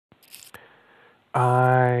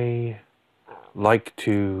I like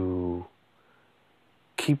to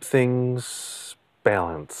keep things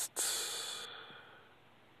balanced.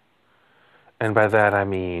 And by that I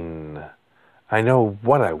mean I know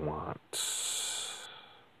what I want,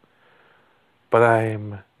 but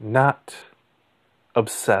I'm not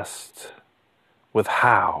obsessed with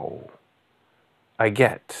how I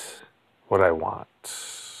get what I want.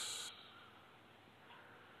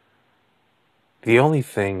 The only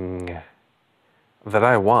thing that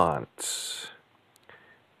I want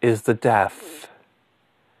is the death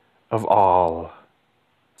of all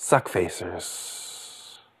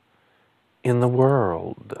suckfacers in the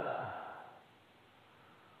world.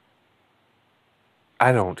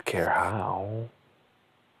 I don't care how.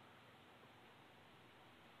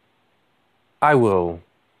 I will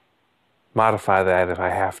modify that if I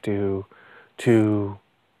have to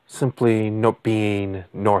simply not being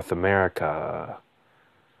North America.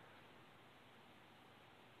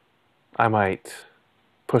 I might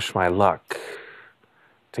push my luck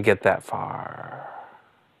to get that far.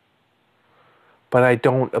 But I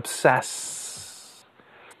don't obsess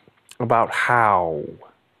about how.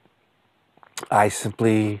 I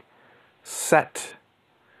simply set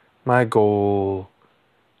my goal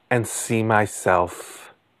and see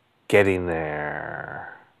myself getting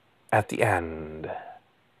there at the end.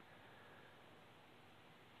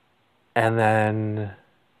 And then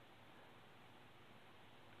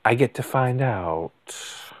I get to find out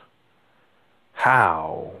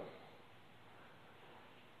how.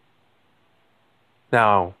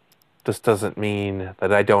 Now, this doesn't mean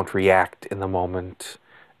that I don't react in the moment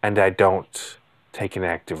and I don't take an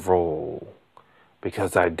active role,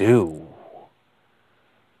 because I do.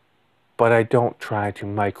 But I don't try to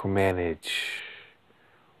micromanage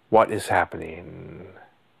what is happening.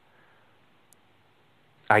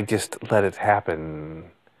 I just let it happen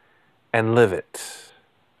and live it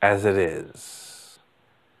as it is,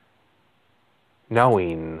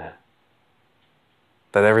 knowing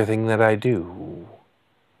that everything that I do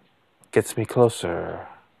gets me closer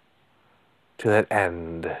to that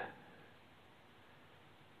end.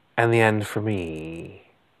 And the end for me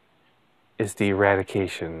is the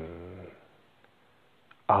eradication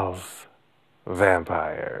of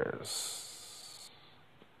vampires.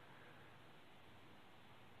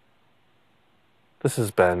 This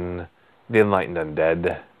has been The Enlightened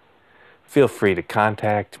Undead. Feel free to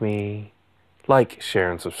contact me, like,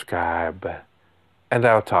 share, and subscribe, and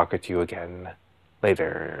I'll talk at you again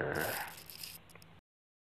later.